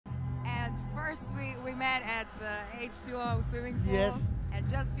And first we met at H2O swimming pool. Yes. And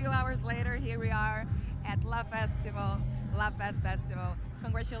just a few hours later, here we are at Lovefest Festival.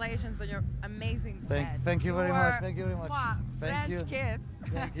 Congratulations on your amazing set. Thank you very much. Thank you very much. Thank you. French kiss.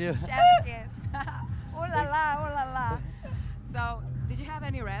 Thank you. Chef's kiss. Oh la la, oh la la. So, did you have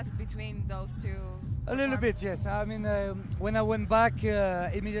any rest between those two? A little bit, yes. I mean, when I went back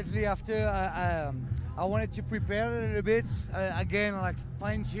immediately after, I wanted to prepare a little bit. Again, like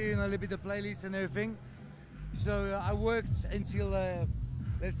fine-tune a little bit the playlist and everything. So I worked until,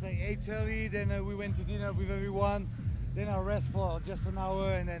 let's say, 8:30. Then we went to dinner with everyone. Then I rest for just an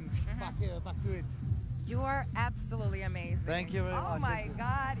hour and then back to it. You are absolutely amazing. Thank you very much. Oh my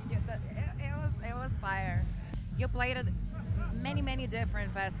God, it was fire. You played at many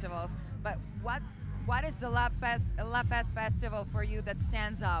different festivals, but what is the Lovefest festival for you that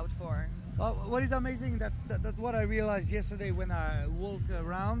stands out for? What is amazing, that's what I realized yesterday when I walk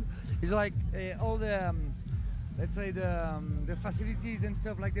around, is like all the, let's say the facilities and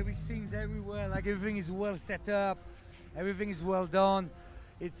stuff, like there is things everywhere, like everything is well set up, everything is well done.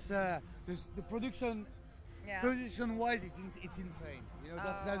 It's the production, production-wise, it's insane. You know,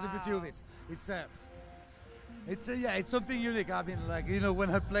 that's the beauty of it. It's something unique. I mean, like, you know,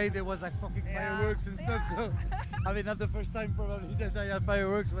 when I played, there was like fucking fireworks and stuff. So, I mean, not the first time probably that I had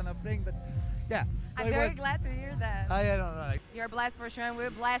fireworks when I'm playing, but yeah. So I'm very glad to hear that. I don't know. Like, you're blessed for sure, and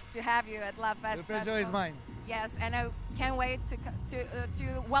we're blessed to have you at Lovefest. The pleasure is mine. Yes, and I can't wait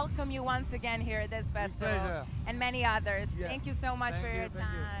to welcome you once again here at this festival Pleasure. and many others. Yeah. Thank you so much for your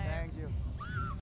time. Thank you.